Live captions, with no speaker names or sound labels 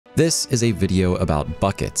This is a video about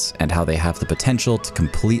buckets and how they have the potential to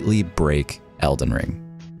completely break Elden Ring.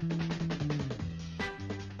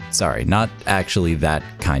 Sorry, not actually that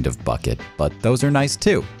kind of bucket, but those are nice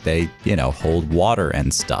too. They, hold water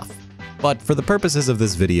and stuff. But for the purposes of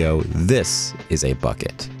this video, this is a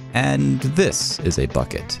bucket. And this is a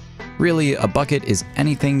bucket. Really, a bucket is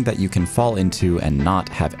anything that you can fall into and not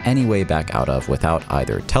have any way back out of without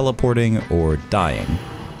either teleporting or dying.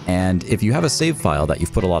 And if you have a save file that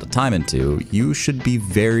you've put a lot of time into, you should be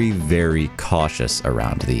very, very cautious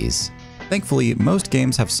around these. Thankfully, most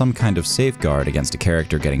games have some kind of safeguard against a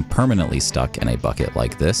character getting permanently stuck in a bucket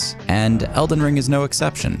like this, and Elden Ring is no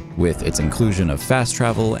exception, with its inclusion of fast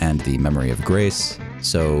travel and the Memory of Grace.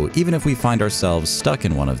 So even if we find ourselves stuck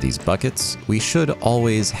in one of these buckets, we should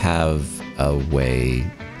always have a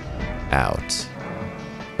way out.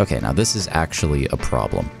 Okay, now this is actually a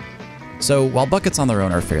problem. So while buckets on their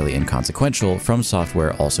own are fairly inconsequential, From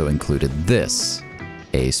Software also included this.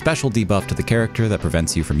 A special debuff to the character that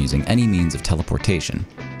prevents you from using any means of teleportation.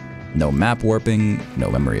 No map warping,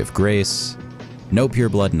 no Memory of Grace, no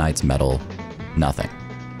Pureblood Knight's Medal, nothing.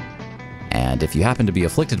 And if you happen to be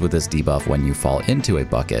afflicted with this debuff when you fall into a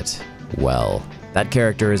bucket, well, that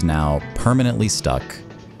character is now permanently stuck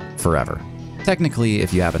forever. Technically,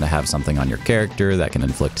 if you happen to have something on your character that can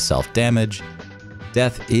inflict self-damage,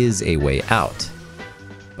 death is a way out.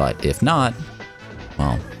 But if not,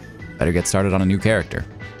 well, better get started on a new character.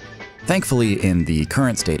 Thankfully, in the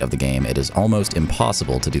current state of the game, it is almost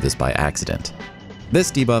impossible to do this by accident. This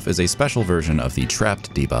debuff is a special version of the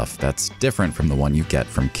trapped debuff that's different from the one you get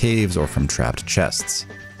from caves or from trapped chests.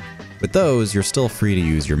 With those, you're still free to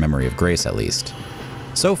use your Memory of Grace at least.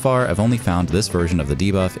 So far, I've only found this version of the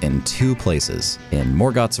debuff in 2 places, in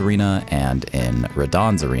Morgoth's Arena and in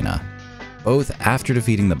Radahn's Arena, both after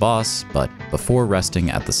defeating the boss, but before resting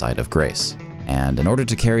at the site of Grace. And in order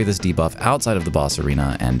to carry this debuff outside of the boss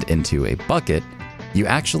arena and into a bucket, you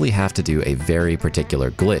actually have to do a very particular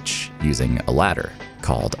glitch using a ladder,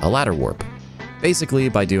 called a ladder warp. Basically,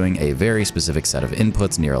 by doing a very specific set of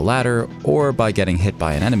inputs near a ladder, or by getting hit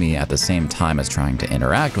by an enemy at the same time as trying to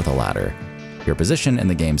interact with a ladder, your position in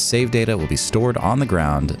the game's save data will be stored on the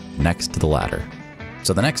ground next to the ladder.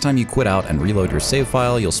 So the next time you quit out and reload your save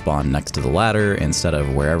file, you'll spawn next to the ladder instead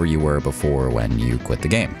of wherever you were before when you quit the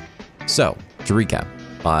game. So, to recap,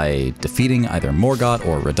 by defeating either Morgoth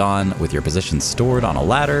or Radahn with your position stored on a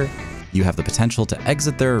ladder, you have the potential to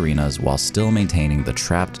exit their arenas while still maintaining the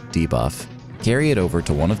trapped debuff, carry it over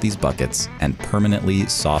to one of these buckets, and permanently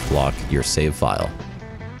soft lock your save file.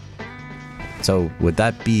 So would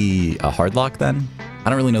that be a hard lock then? I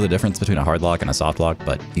don't really know the difference between a hard lock and a soft lock,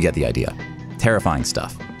 but you get the idea. Terrifying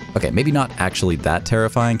stuff. Okay, maybe not actually that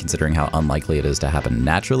terrifying considering how unlikely it is to happen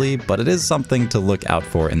naturally, but it is something to look out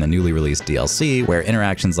for in the newly released DLC, where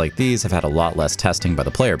interactions like these have had a lot less testing by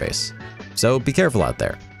the player base. So be careful out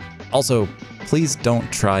there. Also, please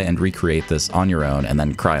don't try and recreate this on your own and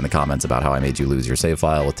then cry in the comments about how I made you lose your save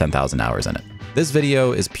file with 10,000 hours in it. This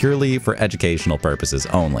video is purely for educational purposes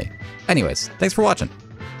only. Anyways, thanks for watching.